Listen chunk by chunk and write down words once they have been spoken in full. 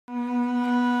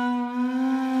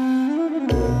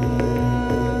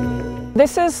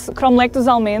This is Cromlech dos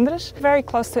Almendres, very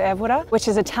close to Evora, which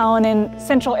is a town in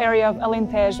central area of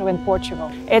Alentejo in Portugal.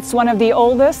 It's one of the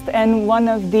oldest and one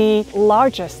of the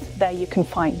largest that you can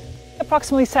find.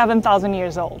 Approximately 7,000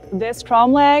 years old. This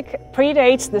Cromlech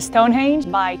predates the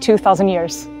Stonehenge by 2,000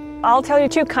 years. I'll tell you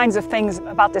two kinds of things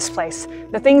about this place.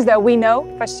 The things that we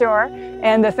know for sure,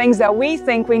 and the things that we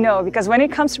think we know, because when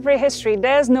it comes to prehistory,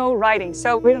 there's no writing,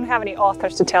 so we don't have any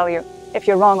authors to tell you if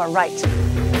you're wrong or right.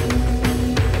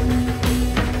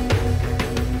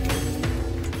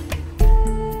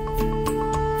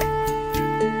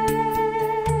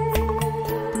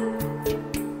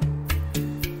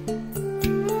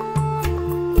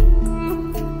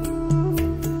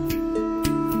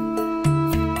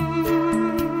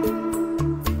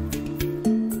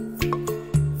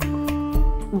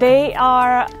 They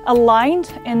are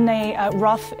aligned in a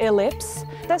rough ellipse.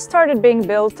 That started being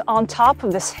built on top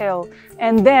of this hill,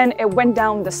 and then it went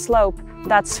down the slope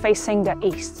that's facing the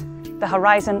east, the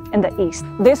horizon in the east.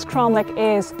 This cromlech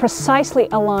is precisely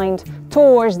aligned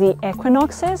towards the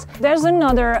equinoxes. There's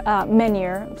another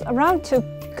menhir around 2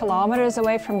 kilometers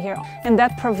away from here, and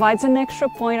that provides an extra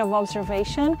point of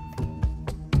observation.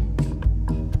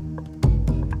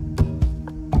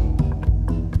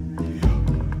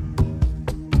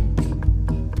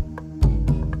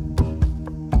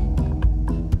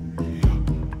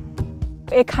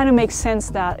 It kind of makes sense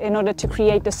that in order to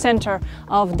create the center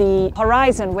of the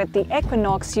horizon with the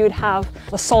equinox, you'd have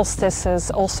the solstices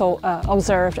also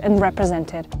observed and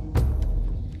represented.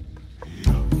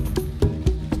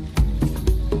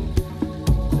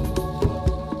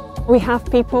 We have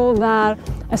people that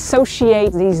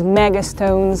associate these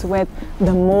megastones with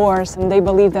the Moors, and they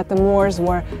believe that the Moors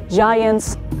were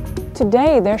giants.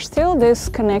 Today, there's still this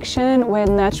connection with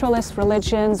naturalist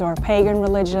religions or pagan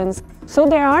religions. So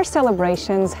there are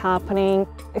celebrations happening,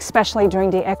 especially during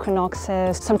the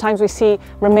equinoxes. Sometimes we see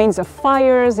remains of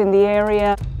fires in the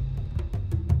area.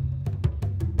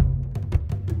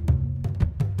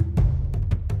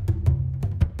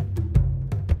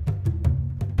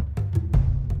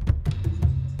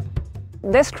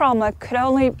 This cromlech could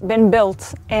only been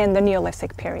built in the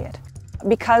Neolithic period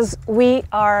because we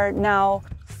are now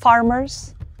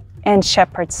farmers and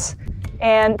shepherds.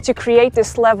 And to create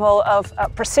this level of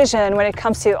precision when it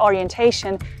comes to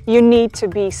orientation, you need to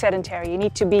be sedentary. You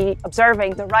need to be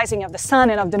observing the rising of the sun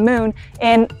and of the moon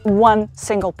in one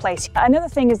single place. Another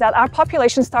thing is that our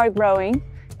population started growing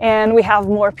and we have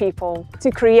more people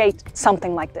to create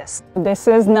something like this. This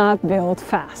is not built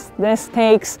fast. This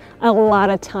takes a lot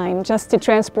of time just to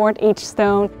transport each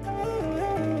stone.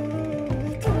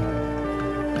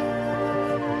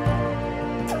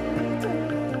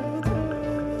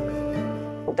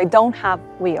 They don't have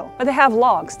wheel, but they have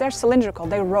logs. They're cylindrical,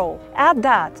 they roll. Add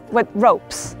that with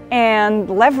ropes and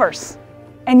levers,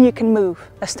 and you can move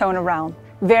a stone around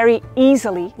very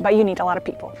easily, but you need a lot of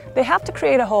people. They have to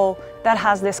create a hole that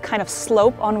has this kind of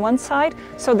slope on one side,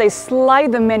 so they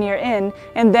slide the menhir in,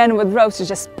 and then with ropes you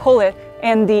just pull it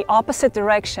in the opposite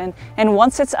direction, and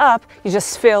once it's up, you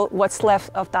just fill what's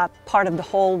left of that part of the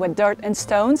hole with dirt and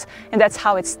stones, and that's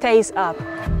how it stays up.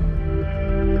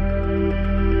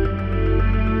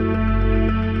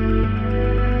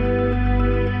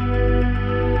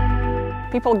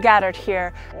 People gathered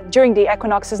here during the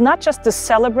equinoxes, not just to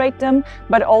celebrate them,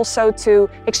 but also to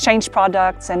exchange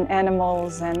products and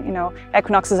animals. And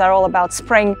equinoxes are all about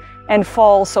spring and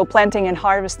fall, so planting and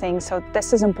harvesting. So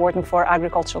this is important for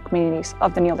agricultural communities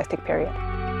of the Neolithic period.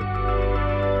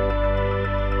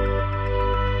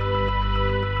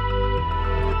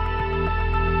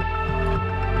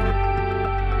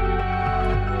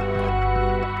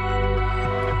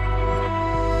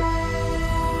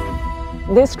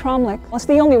 This cromlech was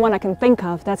the only one I can think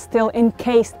of that's still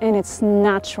encased in its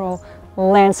natural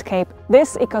landscape.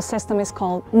 This ecosystem is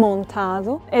called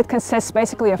montado. It consists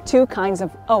basically of 2 kinds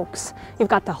of oaks. You've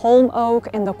got the holm oak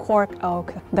and the cork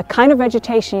oak. The kind of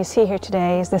vegetation you see here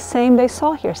today is the same they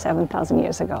saw here 7,000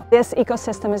 years ago. This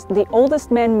ecosystem is the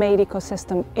oldest man-made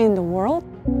ecosystem in the world.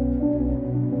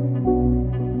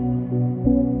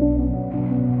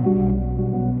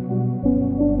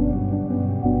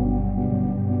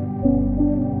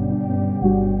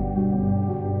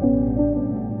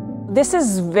 This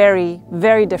is very,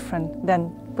 very different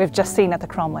than we've just seen at the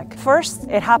Cromlech. First,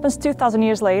 it happens 2,000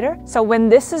 years later. So when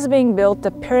this is being built, the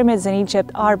pyramids in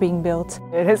Egypt are being built.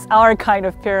 It is our kind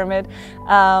of pyramid.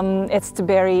 It's to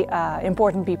bury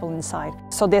important people inside.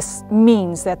 So this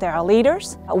means that there are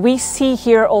leaders. We see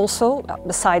here also,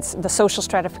 besides the social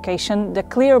stratification, the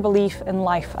clear belief in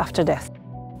life after death.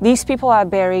 These people are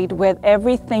buried with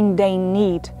everything they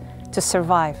need to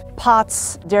survive.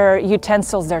 Pots, their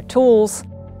utensils, their tools.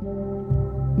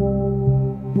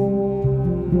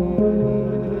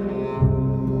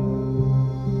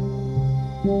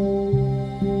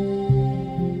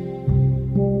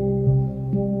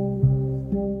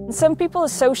 Some people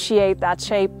associate that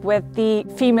shape with the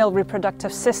female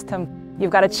reproductive system. You've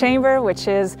got a chamber, which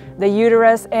is the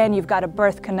uterus, and you've got a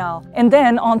birth canal. And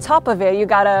then on top of it, you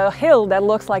got a hill that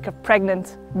looks like a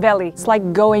pregnant belly. It's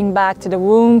like going back to the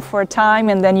womb for a time,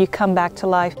 and then you come back to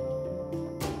life.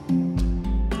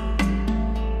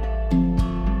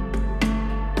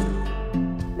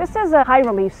 This is a high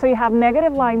relief, so you have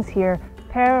negative lines here,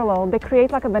 parallel. They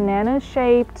create like a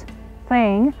banana-shaped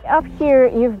thing. Up here,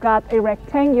 you've got a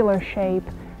rectangular shape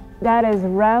that is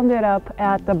rounded up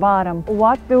at the bottom.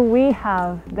 What do we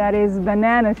have that is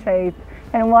banana-shaped,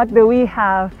 and what do we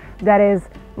have that is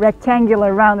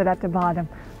rectangular, rounded at the bottom?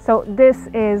 So this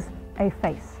is a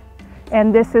face.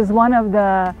 And this is one of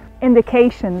the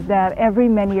indications that every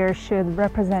menhir should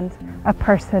represent a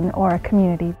person or a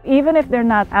community. Even if they're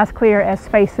not as clear as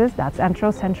faces, that's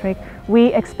anthrocentric,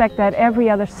 we expect that every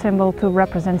other symbol to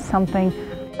represent something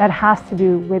that has to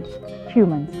do with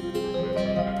humans.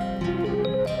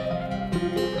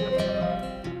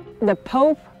 The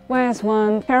Pope wears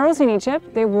one. Pharaohs in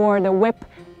Egypt, they wore the whip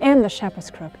and the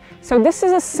shepherd's crook. So this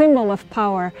is a symbol of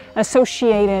power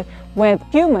associated with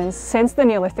humans since the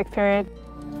Neolithic period.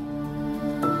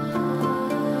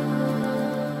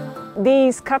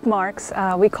 These cut marks,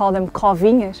 we call them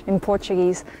covinhas in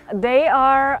Portuguese, they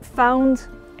are found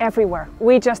everywhere.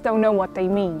 We just don't know what they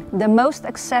mean. The most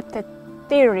accepted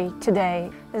theory today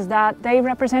is that they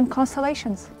represent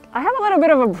constellations. I have a little bit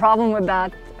of a problem with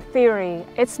that theory.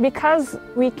 It's because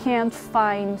we can't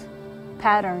find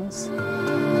patterns.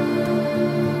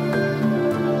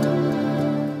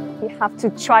 You have to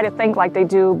try to think like they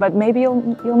do, but maybe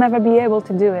you'll never be able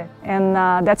to do it. And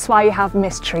that's why you have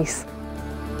mysteries.